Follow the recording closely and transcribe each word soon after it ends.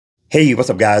Hey, what's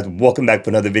up guys? Welcome back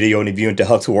for another video in the View into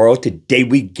Hustle World. Today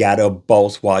we got a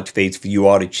boss watch face for you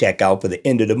all to check out for the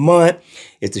end of the month.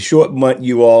 It's a short month,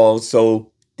 you all, so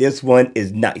this one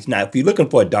is nice. Now, if you're looking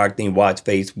for a dark theme watch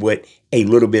face with a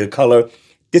little bit of color,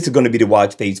 this is going to be the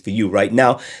watch face for you right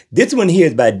now. This one here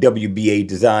is by WBA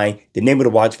Design. The name of the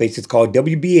watch face is called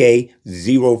WBA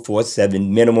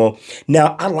 047 Minimal.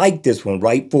 Now, I like this one,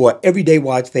 right? For an everyday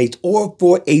watch face or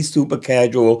for a super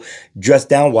casual dress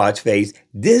down watch face.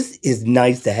 This is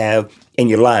nice to have in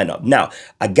your lineup. Now,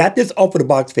 I got this off of the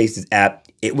Boxfaces app.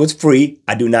 It was free.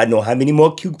 I do not know how many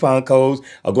more coupon codes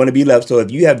are going to be left. So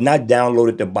if you have not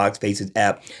downloaded the Boxfaces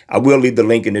app, I will leave the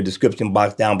link in the description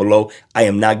box down below. I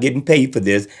am not getting paid for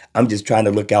this. I'm just trying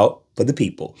to look out for the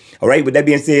people. All right, with that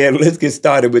being said, let's get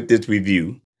started with this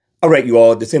review. All right, you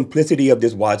all, the simplicity of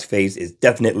this watch face is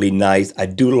definitely nice. I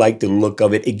do like the look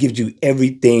of it. It gives you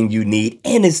everything you need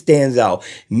and it stands out.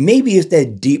 Maybe it's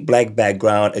that deep black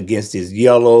background against this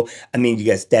yellow. I mean, you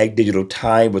got stacked digital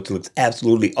time, which looks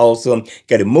absolutely awesome.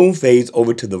 Got a moon phase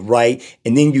over to the right,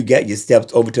 and then you got your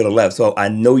steps over to the left. So I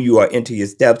know you are into your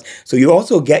steps. So you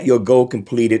also got your goal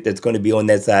completed that's going to be on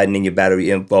that side, and then your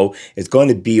battery info is going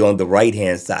to be on the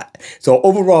right-hand side. So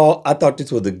overall, I thought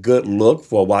this was a good look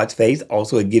for a watch face.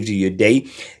 Also, it gives you your date.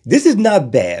 This is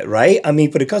not bad, right? I mean,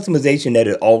 for the customization that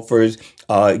it offers,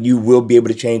 you will be able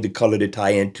to change the color to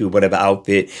tie into whatever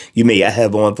outfit you may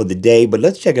have on for the day. But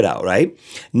let's check it out, right?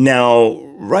 Now,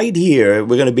 right here,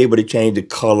 we're going to be able to change the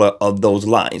color of those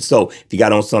lines. So if you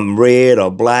got on something red or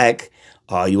black,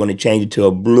 you want to change it to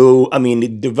a blue. I mean, the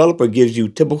developer gives you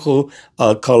typical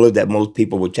colors that most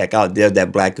people will check out. There's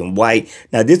that black and white.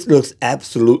 Now, this looks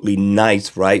absolutely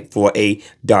nice, right, for a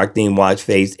dark theme watch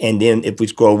face. And then if we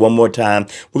scroll one more time,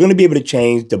 we're going to be able to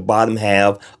change the bottom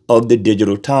half of the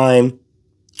digital time,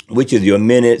 which is your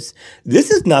minutes. This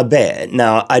is not bad.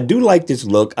 Now, I do like this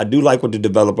look. I do like what the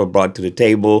developer brought to the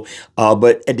table.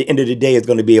 But at the end of the day, it's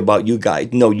going to be about you guys.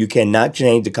 No, you cannot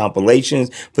change the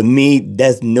compilations. For me,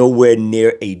 that's nowhere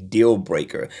near a deal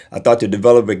breaker. I thought the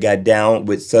developer got down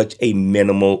with such a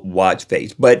minimal watch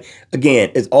face. But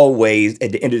again, as always,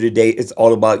 at the end of the day, it's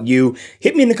all about you.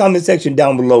 Hit me in the comment section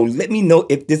down below. Let me know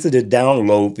if this is a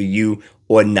download for you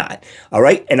or not. All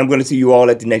right. And I'm going to see you all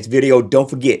at the next video. Don't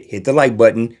forget, hit the like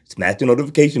button, smash the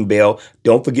notification bell.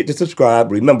 Don't forget to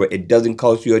subscribe. Remember, it doesn't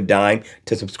cost you a dime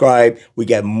to subscribe. We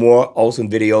got more awesome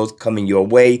videos coming your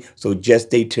way. So just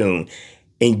stay tuned.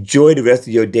 Enjoy the rest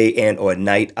of your day and or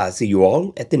night. I'll see you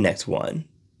all at the next one.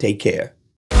 Take care.